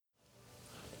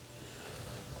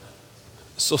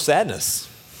So sadness,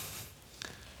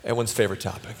 everyone's favorite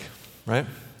topic, right?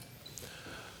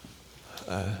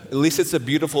 At least it's a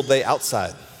beautiful day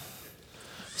outside.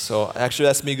 So actually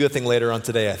that's me a good thing later on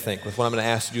today, I think, with what I'm going to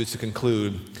ask you to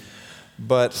conclude.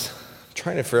 But I'm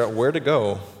trying to figure out where to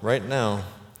go right now.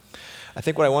 I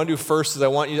think what I want to do first is I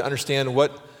want you to understand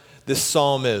what this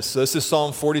psalm is. So this is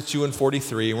Psalm 42 and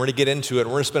 43, and we're going to get into it, and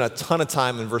we're going to spend a ton of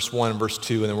time in verse 1 and verse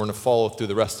 2, and then we're going to follow through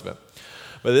the rest of it.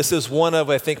 But this is one of,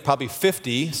 I think, probably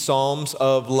 50 psalms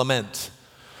of lament.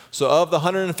 So of the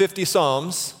 150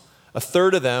 psalms, a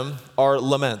third of them are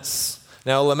laments.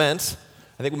 Now, lament,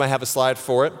 I think we might have a slide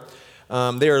for it.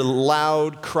 They are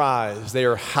loud cries. They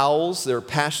are howls. They are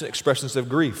passionate expressions of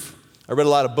grief. I read a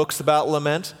lot of books about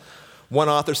lament. One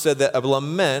author said that a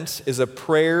lament is a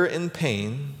prayer in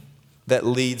pain that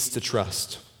leads to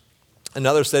trust.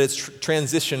 Another said it's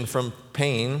transition from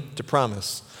pain to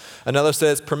promise. Another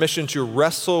says permission to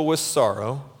wrestle with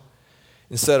sorrow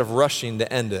instead of rushing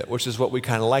to end it, which is what we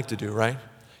kind of like to do, right?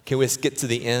 Can we just get to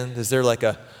the end? Is there like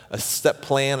a step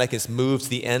plan I can just move to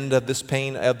the end of this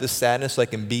pain, of this sadness, so I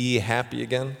can be happy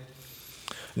again?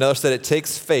 Another said it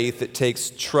takes faith, it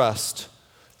takes trust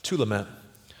to lament.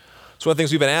 So one of the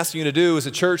things we've been asking you to do as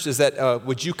a church is that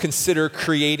would you consider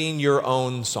creating your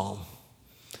own psalm?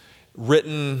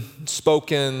 Written,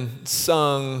 spoken,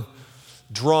 sung,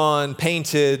 drawn,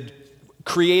 painted,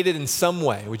 created in some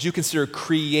way. Would you consider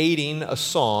creating a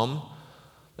psalm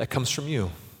that comes from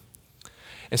you?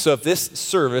 And so if this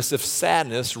service, if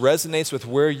sadness resonates with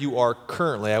where you are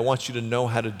currently, I want you to know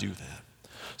how to do that.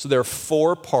 So there are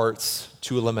 4 parts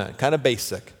to a lament, kind of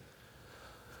basic.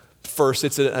 First,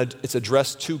 it's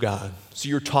addressed to God. So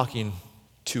you're talking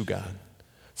to God.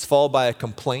 It's followed by a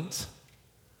complaint.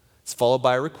 It's followed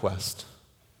by a request.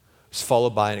 It's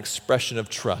followed by an expression of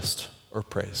trust or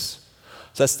praise.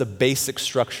 So that's the basic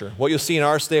structure. What you'll see in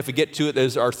ours today, if we get to it,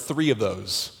 there are 3 of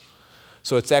those.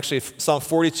 So it's actually, Psalm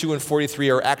 42 and 43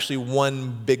 are actually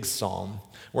one big psalm.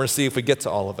 We're going to see if we get to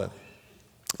all of it.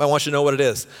 I want you to know what it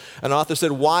is. An author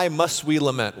said, why must we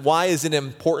lament? Why is it an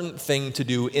important thing to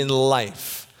do in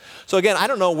life? So again, I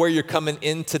don't know where you're coming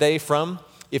in today from.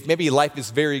 If maybe life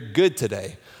is very good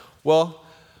today, well,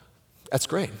 that's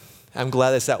great. I'm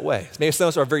glad it's that way. Maybe some of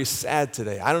us are very sad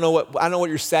today. I don't know what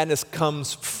your sadness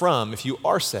comes from. If you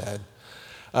are sad,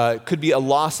 it could be a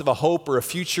loss of a hope or a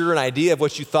future, an idea of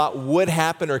what you thought would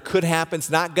happen or could happen. It's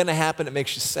not going to happen. It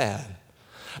makes you sad.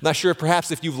 I'm not sure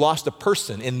perhaps if you've lost a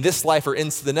person in this life or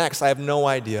into the next. I have no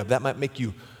idea. That might make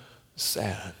you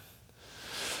sad.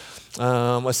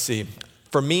 Let's see.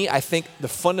 For me, I think the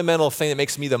fundamental thing that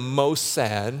makes me the most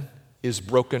sad is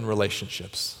broken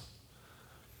relationships.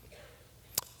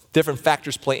 Different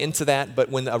factors play into that, but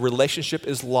when a relationship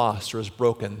is lost or is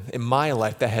broken, in my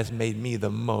life, that has made me the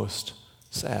most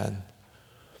sad.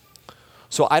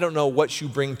 So I don't know what you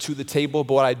bring to the table,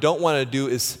 but what I don't want to do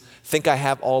is think I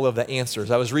have all of the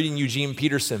answers. I was reading Eugene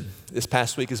Peterson this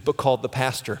past week, his book called The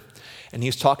Pastor, and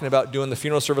he's talking about doing the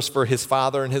funeral service for his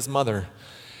father and his mother.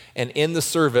 And in the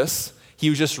service, he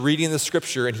was just reading the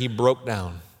scripture and he broke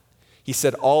down. He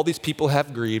said, all these people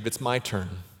have grieved, it's my turn.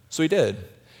 So he did.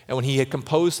 And when he had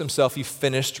composed himself, he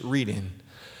finished reading.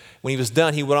 When he was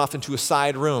done, he went off into a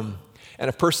side room, and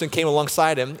a person came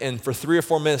alongside him and for 3 or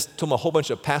 4 minutes told him a whole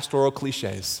bunch of pastoral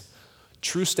cliches.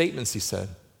 True statements, he said.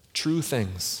 True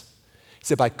things. He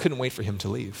said, but I couldn't wait for him to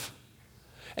leave.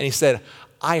 And he said,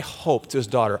 I hope, to his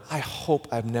daughter, I hope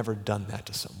I've never done that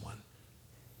to someone.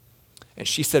 And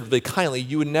she said really kindly,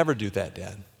 you would never do that,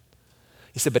 Dad.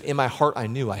 He said, but in my heart, I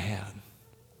knew I had.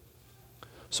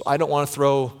 So I don't want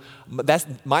to that's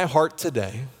my heart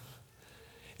today,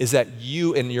 is that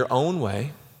you, in your own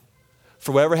way,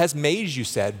 for whatever has made you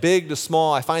sad, big to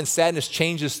small, I find sadness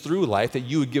changes through life, that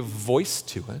you would give voice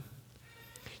to it.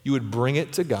 You would bring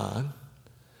it to God,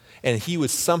 and He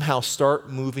would somehow start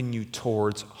moving you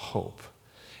towards hope.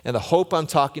 And the hope I'm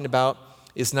talking about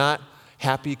is not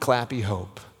happy, clappy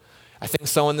hope. I think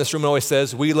someone in this room always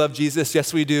says, we love Jesus.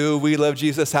 Yes, we do. We love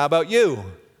Jesus. How about you?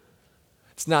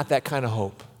 It's not that kind of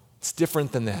hope. It's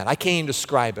different than that. I can't even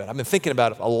describe it. I've been thinking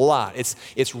about it a lot.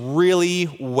 It's really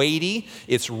weighty.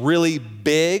 It's really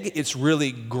big. It's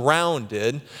really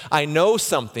grounded. I know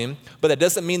something, but that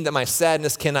doesn't mean that my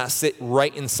sadness cannot sit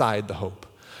right inside the hope.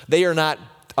 They are not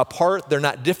apart. They're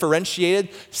not differentiated.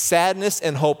 Sadness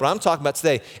and hope, what I'm talking about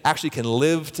today, actually can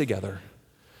live together.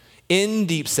 In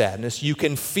deep sadness, you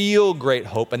can feel great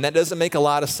hope, and that doesn't make a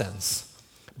lot of sense,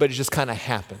 but it just kind of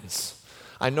happens.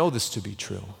 I know this to be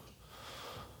true.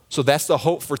 So that's the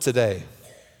hope for today.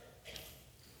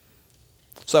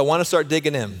 So I want to start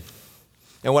digging in.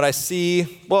 And what I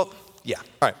see, well, yeah,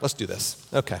 all right, let's do this.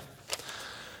 Okay.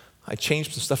 I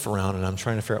changed some stuff around, and I'm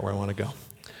trying to figure out where I want to go.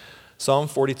 Psalm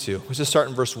 42. Let's just start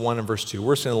in verse 1 and verse 2.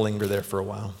 We're just going to linger there for a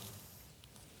while.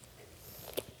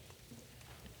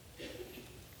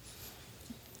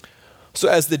 So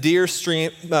as the deer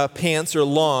pants or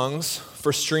longs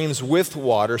for streams with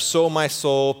water, so my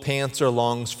soul pants or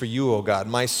longs for you, O God.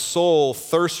 My soul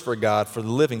thirsts for God, for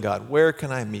the living God. Where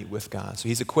can I meet with God? So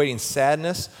he's equating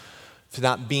sadness to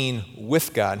not being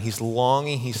with God. He's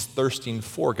longing, he's thirsting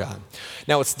for God.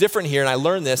 Now what's different here, and I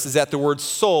learned this, is that the word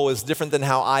soul is different than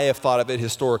how I have thought of it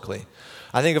historically.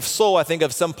 I think of soul, I think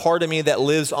of some part of me that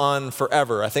lives on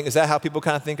forever. Is that how people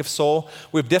kind of think of soul?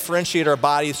 We've differentiated our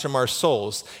bodies from our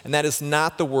souls, and that is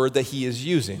not the word that he is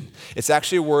using. It's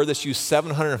actually a word that's used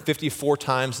 754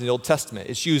 times in the Old Testament.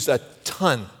 It's used a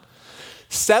ton.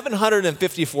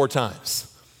 754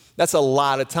 times. That's a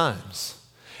lot of times.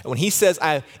 And when he says,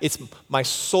 it's my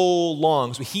soul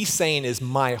longs, what he's saying is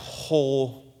my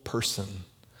whole person.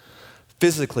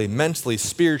 Physically, mentally,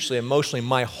 spiritually, emotionally,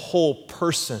 my whole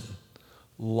person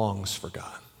longs for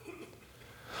God.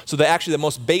 So the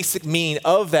most basic meaning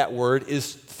of that word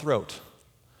is throat,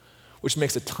 which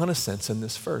makes a ton of sense in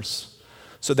this verse.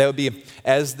 So that would be,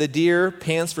 as the deer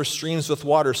pants for streams with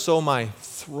water, so my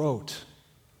throat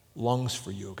longs for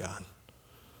you, God.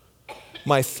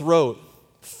 My throat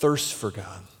thirsts for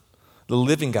God, the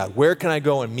living God. Where can I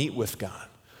go and meet with God?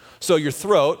 So your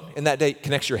throat, in that day,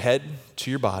 connects your head to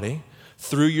your body.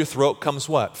 Through your throat comes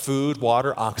what? Food,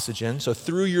 water, oxygen. So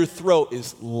through your throat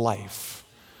is life.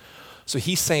 So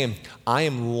he's saying, I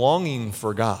am longing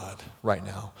for God right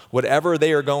now, whatever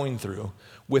they are going through,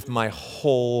 with my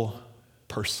whole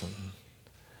person.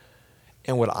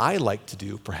 And what I like to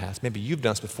do, perhaps, maybe you've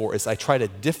done this before, is I try to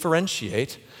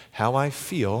differentiate how I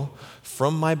feel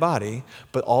from my body,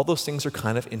 but all those things are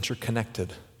kind of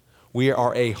interconnected.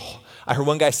 I heard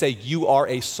one guy say, you are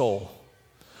a soul.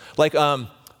 Like, on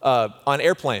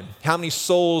airplane, how many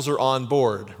souls are on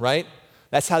board, right?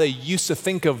 That's how they used to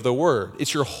think of the word.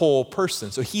 It's your whole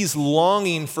person. So he's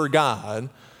longing for God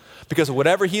because of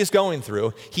whatever he is going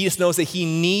through. He just knows that he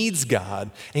needs God,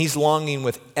 and he's longing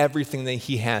with everything that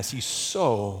he has. He's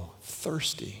so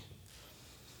thirsty.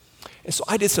 And so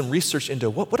I did some research into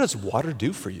what does water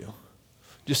do for you,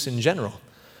 just in general.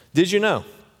 Did you know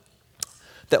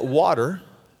that water,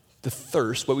 the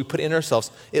thirst, what we put in ourselves,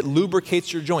 it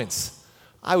lubricates your joints?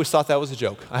 I always thought that was a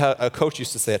joke. A coach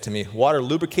used to say it to me. Water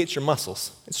lubricates your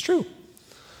muscles. It's true.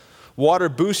 Water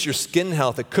boosts your skin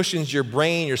health. It cushions your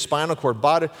brain, your spinal cord.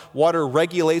 Water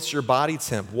regulates your body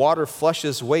temp. Water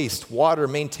flushes waste. Water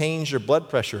maintains your blood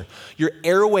pressure. Your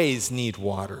airways need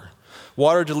water.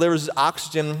 Water delivers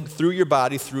oxygen through your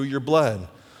body, through your blood.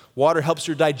 Water helps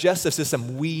your digestive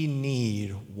system. We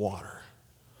need water.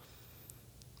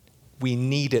 We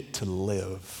need it to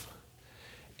live.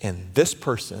 And this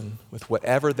person, with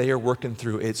whatever they are working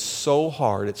through, it's so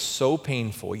hard, it's so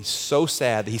painful, he's so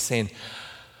sad that he's saying,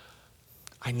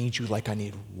 I need you like I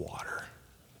need water.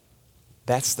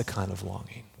 That's the kind of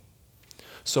longing.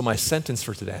 So my sentence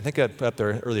for today, I think I put up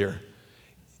there earlier,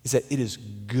 is that it is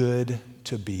good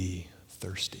to be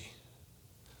thirsty.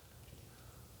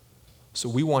 So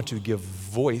we want to give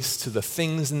voice to the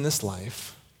things in this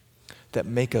life that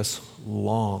make us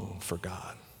long for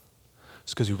God.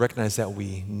 It's because we recognize that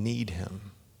we need him.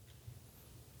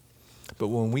 But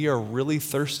when we are really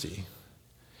thirsty,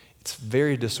 it's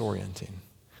very disorienting.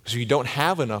 Because if you don't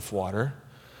have enough water,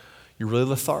 you're really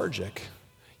lethargic.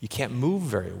 You can't move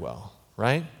very well,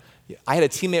 right? I had a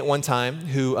teammate one time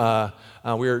who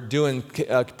we were doing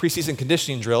preseason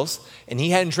conditioning drills, and he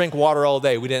hadn't drank water all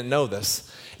day. We didn't know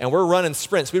this. And we're running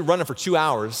sprints. We're running for 2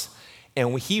 hours,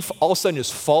 and he all of a sudden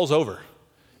just falls over. And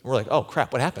we're like, oh,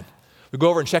 crap, what happened? We go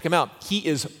over and check him out. He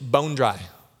is bone dry.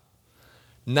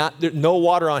 No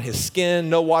water on his skin,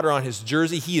 no water on his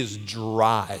jersey. He is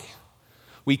dry.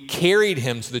 We carried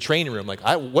him to the training room. Like,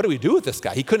 what do we do with this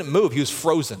guy? He couldn't move. He was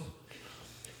frozen.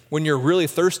 When you're really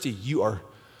thirsty, you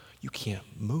can't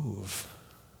move.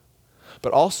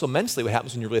 But also mentally, what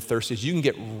happens when you're really thirsty is you can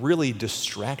get really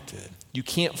distracted. You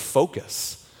can't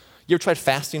focus. You ever tried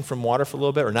fasting from water for a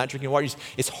little bit or not drinking water?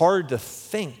 It's hard to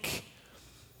think.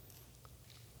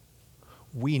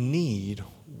 We need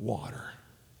water.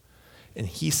 And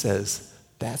he says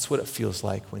that's what it feels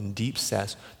like when deep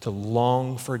sadness, to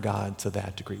long for God to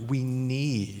that degree. We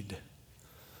need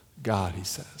God, he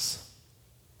says.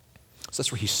 So that's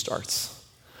where he starts.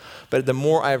 But the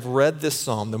more I've read this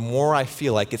psalm, the more I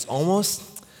feel like it's almost,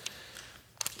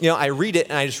 I read it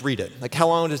and I just read it. Like, how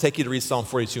long did it take you to read Psalm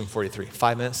 42 and 43?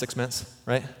 5 minutes, 6 minutes,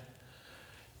 right?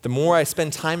 The more I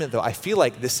spend time in it, though, I feel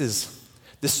like this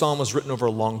psalm was written over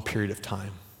a long period of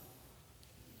time.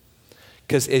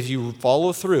 Because as you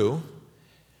follow through,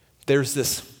 there's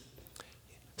this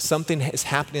something is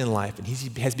happening in life and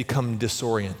he has become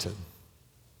disoriented.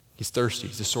 He's thirsty,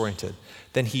 he's disoriented.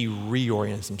 Then he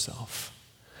reorients himself.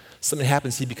 Something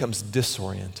happens, he becomes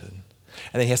disoriented.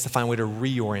 And then he has to find a way to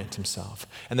reorient himself.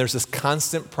 And there's this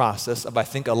constant process of, I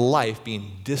think, a life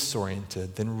being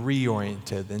disoriented, then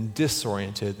reoriented, then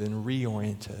disoriented, then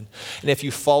reoriented. And if you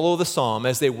follow the psalm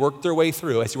as they work their way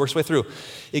through, as he works his way through,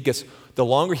 it gets, the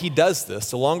longer he does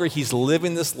this, the longer he's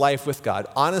living this life with God,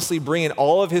 honestly bringing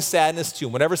all of his sadness to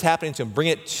him, whatever's happening to him, bring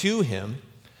it to him,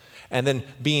 and then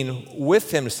being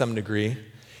with him to some degree,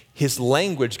 his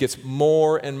language gets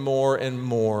more and more and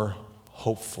more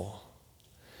hopeful.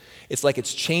 It's like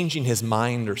it's changing his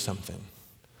mind or something.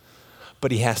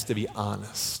 But he has to be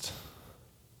honest.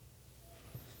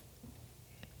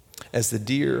 As the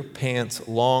deer pants,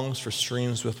 longs for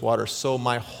streams with water, so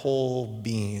my whole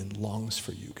being longs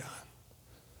for you, God.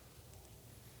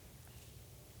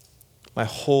 My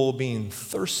whole being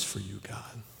thirsts for you,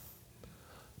 God.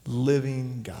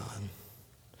 Living God.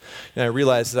 And I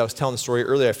realized as I was telling the story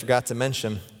earlier, I forgot to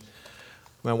mention,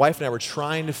 my wife and I were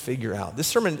trying to figure out, this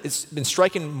sermon, it's been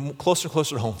striking closer and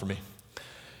closer to home for me.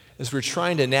 As we were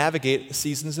trying to navigate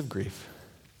seasons of grief,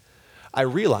 I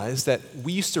realized that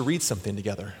we used to read something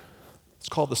together. It's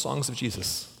called the Songs of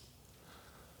Jesus.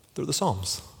 They're the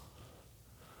Psalms.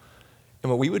 And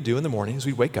what we would do in the morning is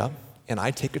we'd wake up and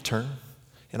I'd take a turn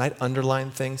and I'd underline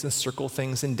things and circle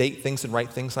things and date things and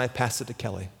write things and I'd pass it to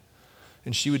Kelly.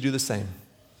 And she would do the same.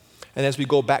 And as we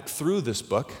go back through this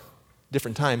book,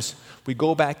 different times, we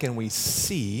go back and we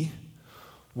see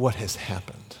what has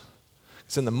happened.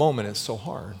 Because in the moment, it's so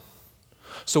hard.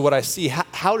 So what I see,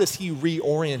 how does he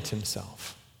reorient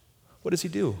himself? What does he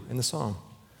do in the psalm?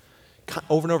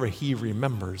 Over and over, he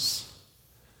remembers.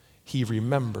 He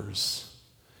remembers.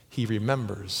 He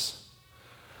remembers.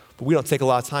 But we don't take a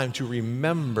lot of time to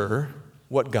remember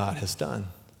what God has done.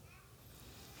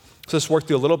 So let's work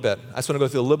through a little bit. I just want to go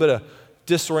through a little bit of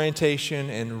disorientation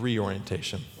and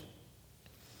reorientation.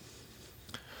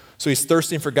 So he's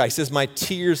thirsting for God. He says, my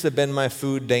tears have been my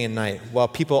food day and night, while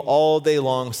people all day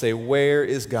long say, where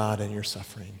is God in your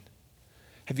suffering?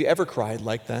 Have you ever cried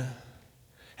like that?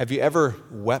 Have you ever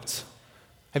wept?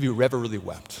 Have you ever really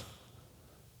wept?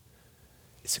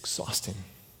 It's exhausting.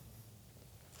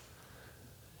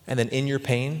 And then in your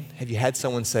pain, have you had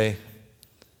someone say,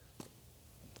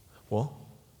 well,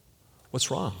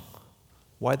 what's wrong?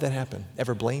 Why'd that happen?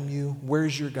 Ever blame you?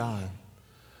 Where's your God?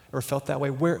 Ever felt that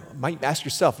way? Might ask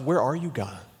yourself, where are you,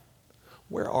 God?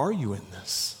 Where are you in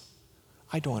this?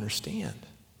 I don't understand.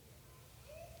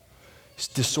 He's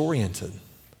disoriented.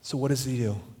 So what does he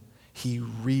do? He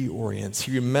reorients.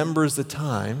 He remembers the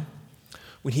time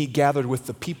when he gathered with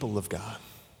the people of God.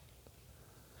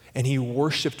 And he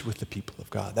worshiped with the people of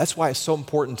God. That's why it's so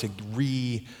important to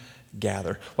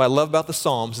regather. What I love about the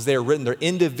Psalms is they are written, they're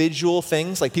individual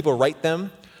things, like people write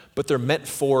them, but they're meant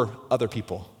for other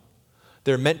people.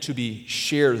 They're meant to be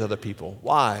shared with other people.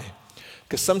 Why?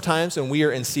 Because sometimes when we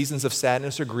are in seasons of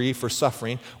sadness or grief or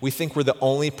suffering, we think we're the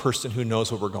only person who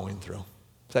knows what we're going through.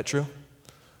 Is that true?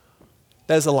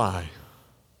 That is a lie.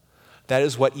 That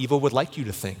is what evil would like you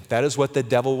to think. That is what the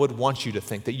devil would want you to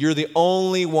think, that you're the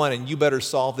only one and you better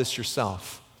solve this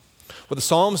yourself. What the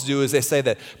Psalms do is they say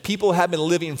that people have been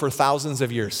living for thousands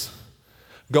of years,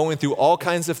 going through all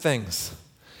kinds of things.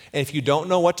 And if you don't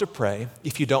know what to pray,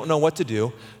 if you don't know what to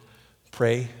do,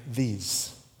 pray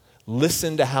these.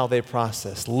 Listen to how they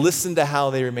process. Listen to how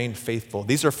they remain faithful.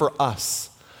 These are for us.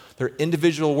 They're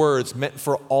individual words meant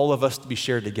for all of us to be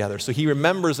shared together. So he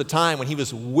remembers a time when he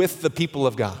was with the people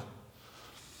of God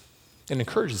and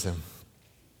encourages them.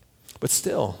 But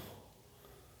still,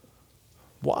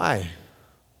 why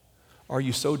are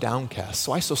you so downcast?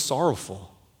 Why so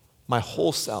sorrowful? My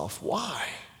whole self, why?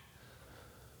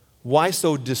 Why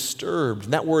so disturbed?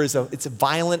 And that word is it's a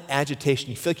violent agitation.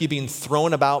 You feel like you're being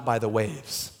thrown about by the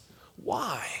waves.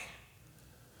 Why?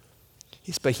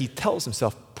 But he tells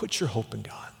himself, put your hope in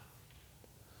God.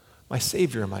 My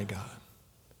Savior and my God.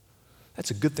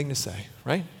 That's a good thing to say,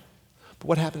 right? But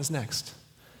what happens next?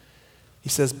 He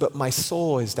says, but my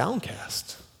soul is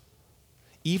downcast.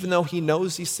 Even though he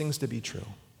knows these things to be true.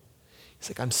 He's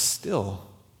like, I'm still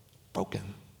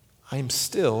broken. I am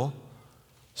still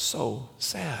so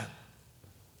sad.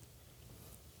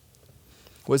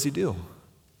 What does he do?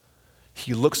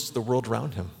 He looks to the world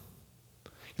around him.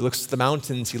 He looks to the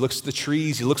mountains, he looks to the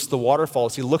trees, he looks to the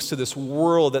waterfalls, he looks to this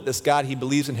world that this God he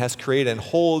believes in has created and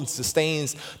holds,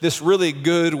 sustains this really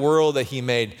good world that he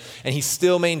made. And he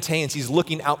still maintains, he's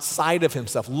looking outside of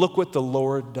himself. Look what the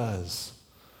Lord does.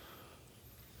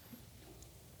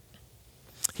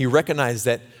 He recognized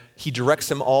that He directs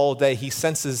him all day. He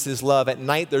senses his love. At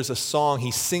night, there's a song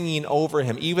he's singing over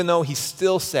him. Even though he's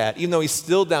still sad, even though he's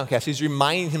still downcast, he's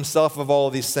reminding himself of all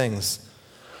of these things.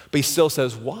 But he still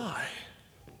says, why?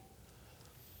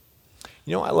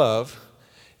 You know what I love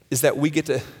is that we get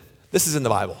to, this is in the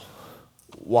Bible.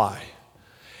 Why?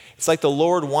 It's like the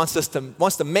Lord wants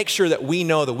to make sure that we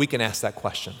know that we can ask that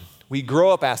question. We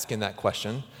grow up asking that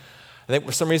question. I think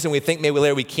for some reason we think maybe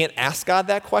later we can't ask God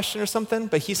that question or something,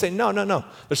 but he's saying, no.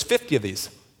 There's 50 of these.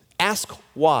 Ask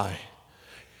why.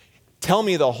 Tell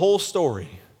me the whole story.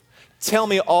 Tell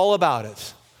me all about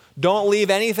it. Don't leave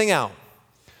anything out.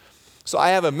 So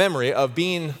I have a memory of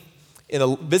being in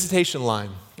a visitation line.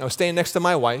 I was staying next to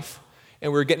my wife,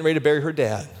 and we were getting ready to bury her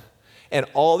dad. And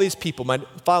all these people, my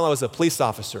father was a police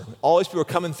officer, all these people were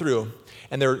coming through,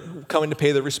 and they were coming to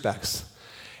pay their respects.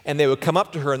 And they would come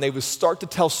up to her and they would start to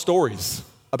tell stories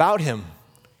about him,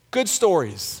 good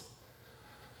stories.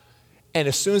 And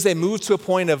as soon as they moved to a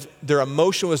point of their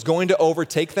emotion was going to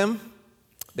overtake them,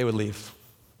 they would leave.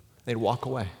 They'd walk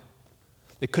away.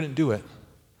 They couldn't do it.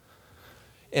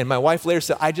 And my wife later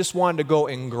said, I just wanted to go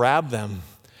and grab them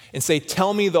and say,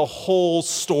 tell me the whole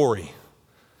story.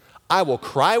 I will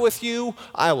cry with you.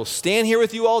 I will stand here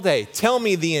with you all day. Tell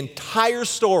me the entire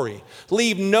story.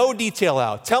 Leave no detail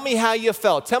out. Tell me how you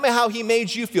felt. Tell me how he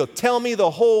made you feel. Tell me the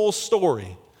whole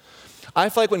story. I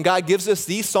feel like when God gives us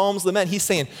these Psalms lament, he's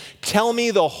saying, tell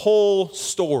me the whole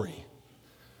story.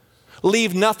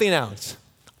 Leave nothing out.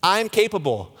 I'm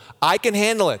capable. I can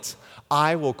handle it.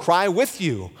 I will cry with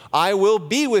you. I will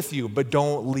be with you, but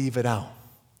don't leave it out.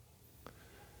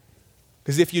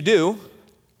 Because if you do,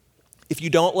 if you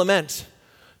don't lament,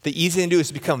 the easy thing to do is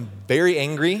to become very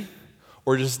angry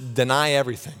or just deny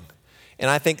everything. And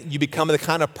I think you become the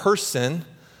kind of person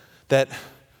that,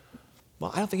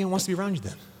 well, I don't think anyone wants to be around you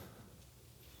then.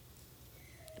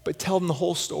 But tell them the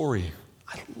whole story.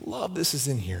 I love this is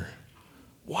in here.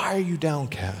 Why are you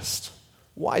downcast?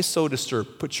 Why so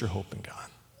disturbed? Put your hope in God.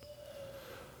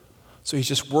 So he's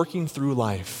just working through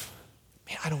life.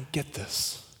 Man, I don't get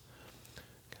this.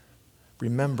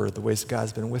 Remember the ways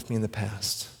God's been with me in the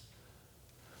past.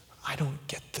 I don't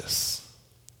get this.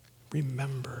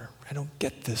 Remember. I don't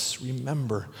get this.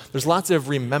 Remember. There's lots of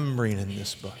remembering in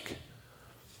this book.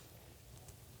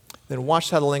 Then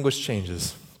watch how the language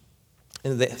changes.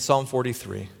 In Psalm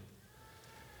 43.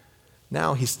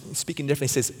 Now he's speaking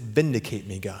differently. He says, vindicate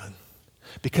me, God.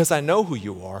 Because I know who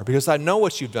you are, because I know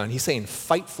what you've done. He's saying,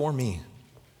 fight for me.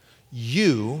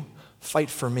 You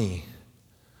fight for me.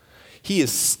 He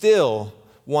is still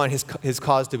wanting his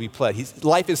cause to be pled.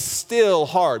 Life is still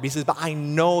hard. He says, but I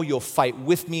know you'll fight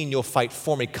with me and you'll fight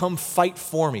for me. Come fight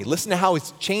for me. Listen to how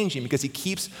he's changing because he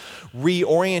keeps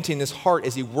reorienting his heart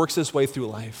as he works his way through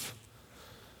life.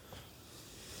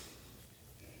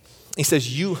 He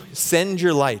says, you send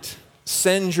your light,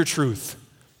 send your truth.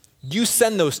 You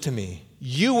send those to me.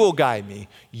 You will guide me.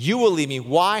 You will lead me.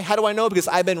 Why? How do I know? Because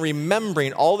I've been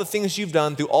remembering all the things you've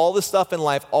done through all the stuff in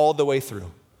life all the way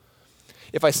through.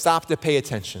 If I stop to pay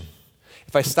attention,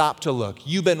 if I stop to look,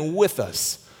 you've been with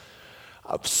us.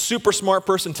 A super smart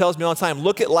person tells me all the time,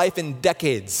 look at life in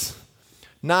decades,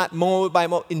 not moment by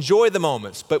moment. Enjoy the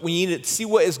moments, but when you need to see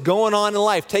what is going on in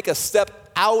life, take a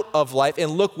step out of life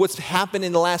and look what's happened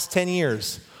in the last 10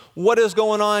 years. What is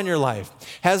going on in your life?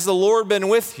 Has the Lord been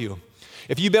with you?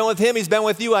 If you've been with him, he's been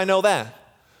with you, I know that.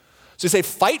 So you say,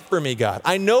 fight for me, God.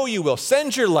 I know you will.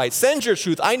 Send your light, send your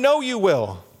truth. I know you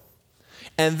will.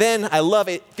 And then I love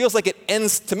it. It feels like it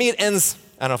ends, to me it ends,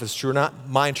 I don't know if it's true or not,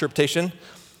 my interpretation,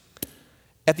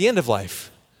 at the end of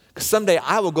life. Because someday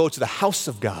I will go to the house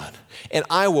of God and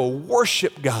I will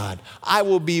worship God. I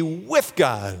will be with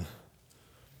God.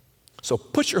 So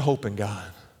put your hope in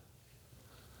God.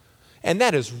 And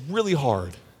that is really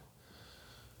hard.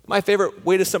 My favorite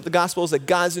way to sum up the gospel is that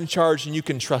God's in charge and you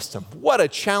can trust him. What a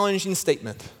challenging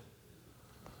statement.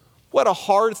 What a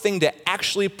hard thing to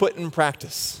actually put in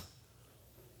practice.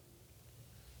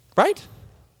 Right?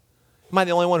 Am I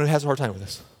the only one who has a hard time with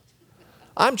this?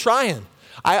 I'm trying.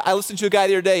 I listened to a guy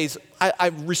the other day. I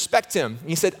respect him.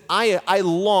 He said,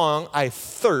 I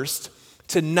thirst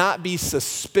to not be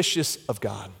suspicious of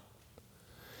God.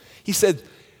 He said,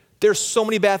 there's so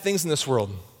many bad things in this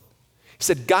world. He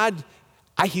said, I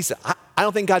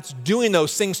don't think God's doing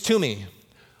those things to me.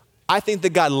 I think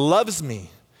that God loves me.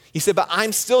 He said, but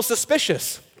I'm still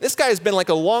suspicious. This guy has been like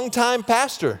a long-time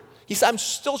pastor. He said, I'm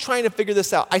still trying to figure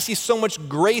this out. I see so much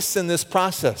grace in this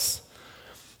process.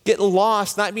 Getting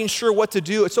lost, not being sure what to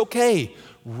do, it's okay.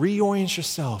 Reorient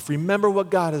yourself. Remember what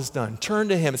God has done. Turn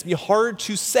to him. It's going to be hard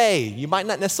to say. You might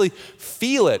not necessarily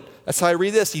feel it. That's how I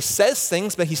read this. He says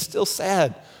things, but he's still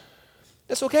sad.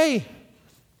 That's okay.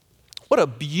 What a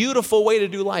beautiful way to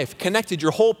do life. Connected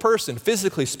your whole person,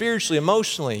 physically, spiritually,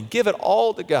 emotionally. Give it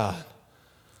all to God.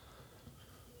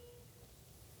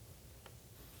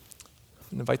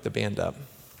 Invite the band up.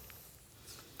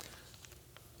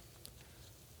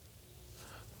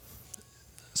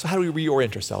 So how do we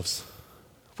reorient ourselves?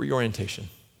 Reorientation.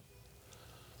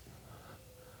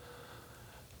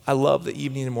 I love the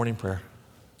evening and morning prayer.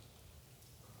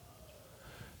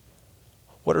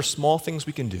 What are small things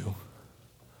we can do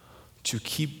to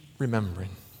keep remembering,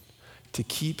 to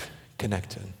keep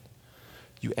connected?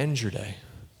 You end your day.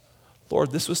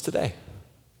 Lord, this was today.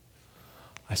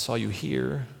 I saw you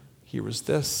here. Here was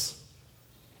this.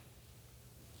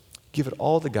 Give it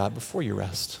all to God before you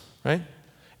rest, right?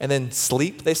 And then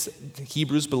sleep,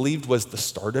 Hebrews believed, was the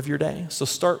start of your day. So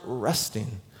start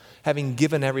resting, having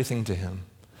given everything to Him.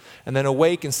 And then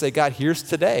awake and say, God, here's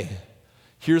today.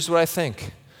 Here's what I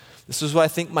think. This is what I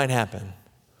think might happen.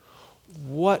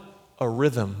 What a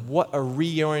rhythm. What a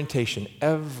reorientation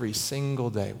every single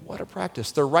day. What a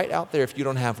practice. They're right out there if you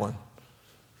don't have one.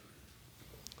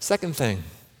 Second thing,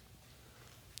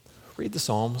 read the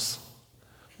Psalms.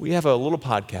 We have a little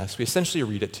podcast. We essentially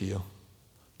read it to you.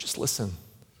 Just listen.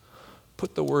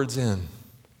 Put the words in.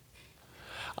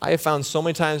 I have found so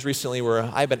many times recently where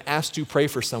I've been asked to pray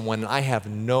for someone and I have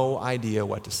no idea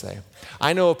what to say.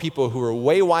 I know of people who are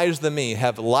way wiser than me,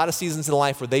 have a lot of seasons in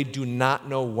life where they do not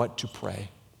know what to pray.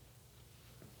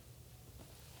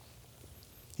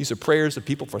 These are prayers of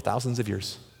people for thousands of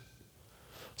years.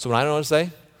 So when I don't know what to say,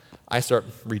 I start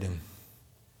reading.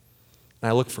 And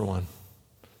I look for one.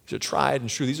 These are tried and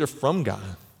true. These are from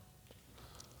God.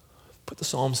 Put the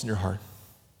Psalms in your heart.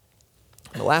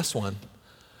 And the last one,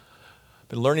 I've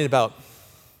been learning about,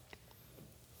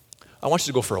 I want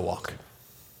you to go for a walk.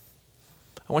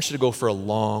 I want you to go for a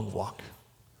long walk.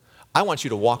 I want you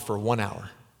to walk for 1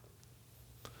 hour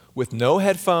with no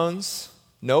headphones,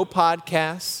 no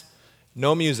podcasts,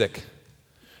 no music.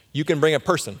 You can bring a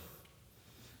person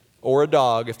or a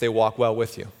dog if they walk well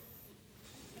with you.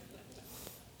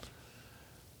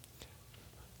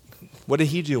 What did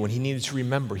he do when he needed to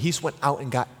remember? He went out and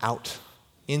got out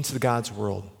into God's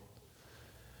world.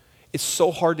 It's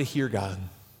so hard to hear God.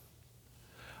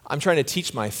 I'm trying to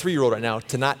teach my 3-year-old right now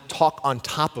to not talk on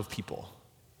top of people.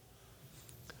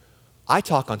 I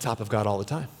talk on top of God all the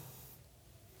time.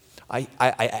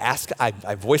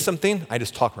 I voice something, I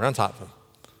just talk right on top of him.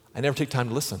 I never take time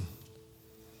to listen.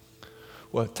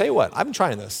 Well, tell you what, I've been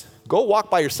trying this. Go walk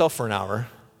by yourself for an hour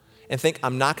and think,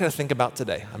 I'm not going to think about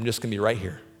today. I'm just going to be right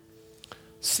here.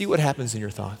 See what happens in your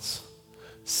thoughts.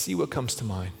 See what comes to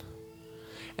mind.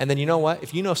 And then you know what?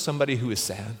 If you know somebody who is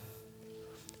sad,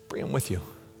 bring them with you.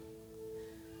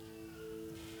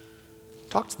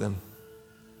 Talk to them.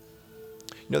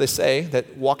 You know, they say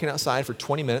that walking outside for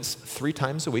 20 minutes 3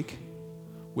 times a week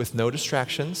with no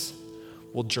distractions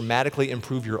will dramatically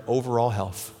improve your overall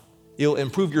health. It'll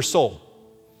improve your soul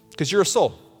because you're a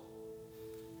soul.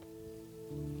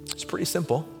 It's pretty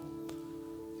simple.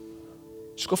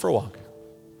 Just go for a walk.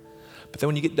 But then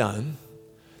when you get done,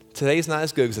 today's not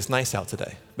as good because it's nice out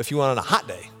today. But if you want on a hot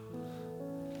day,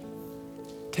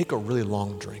 take a really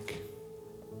long drink.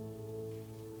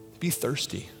 Be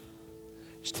thirsty.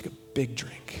 Just take a big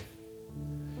drink.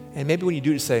 And maybe when you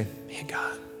do, just say, man,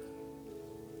 God,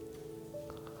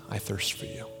 I thirst for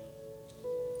you.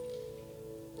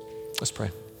 Let's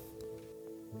pray.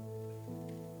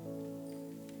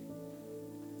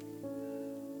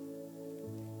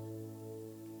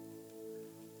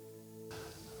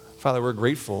 Father, we're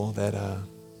grateful that,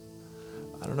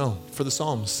 for the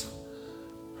Psalms.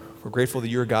 We're grateful that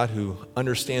you're a God who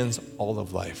understands all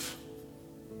of life.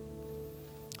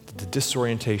 The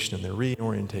disorientation and the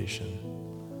reorientation.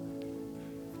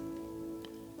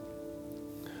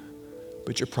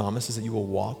 But your promise is that you will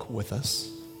walk with us.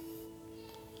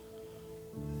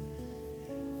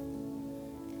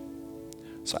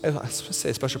 So I say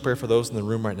a special prayer for those in the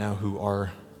room right now who are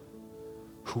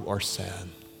sad,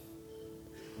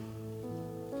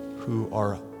 who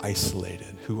are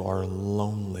isolated, who are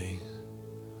lonely,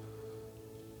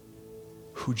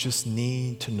 who just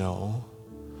need to know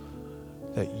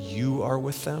that you are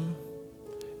with them,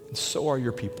 and so are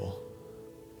your people.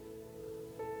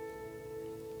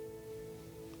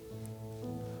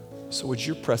 So would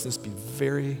your presence be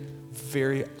very,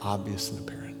 very obvious and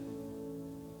apparent?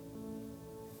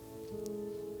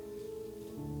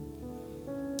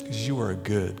 Because you are a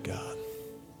good God.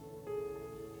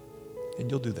 And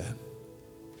you'll do that.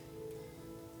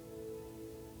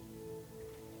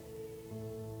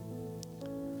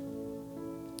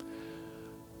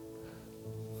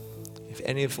 If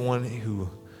anyone who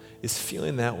is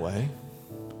feeling that way,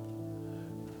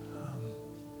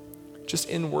 just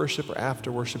in worship or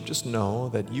after worship, just know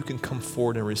that you can come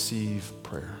forward and receive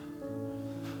prayer.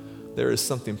 There is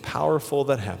something powerful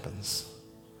that happens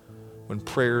when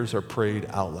prayers are prayed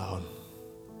out loud.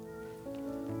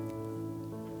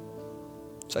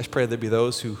 So I pray there'd be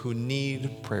those who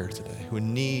need prayer today, who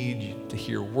need to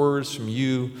hear words from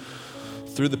you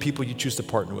through the people you choose to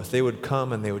partner with. They would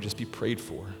come and they would just be prayed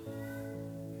for.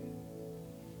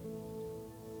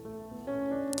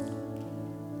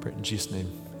 Pray in Jesus'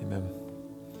 name, amen.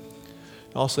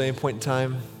 Also, at any point in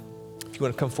time, if you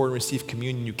want to come forward and receive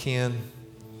communion, you can.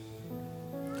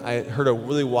 I heard a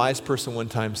really wise person one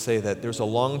time say that there's a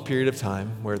long period of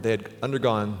time where they had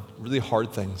undergone really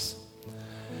hard things.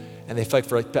 And they felt like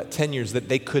for about 10 years that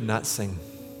they could not sing.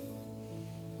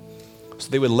 So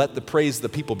they would let the praise of the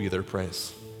people be their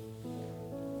praise.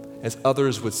 As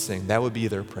others would sing, that would be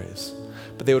their praise.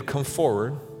 But they would come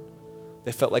forward,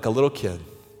 they felt like a little kid,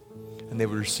 and they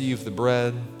would receive the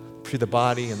bread, receive the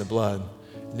body and the blood,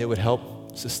 and it would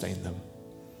help sustain them.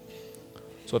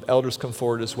 So if elders come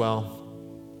forward as well,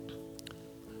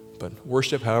 but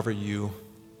worship however you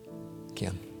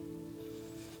can.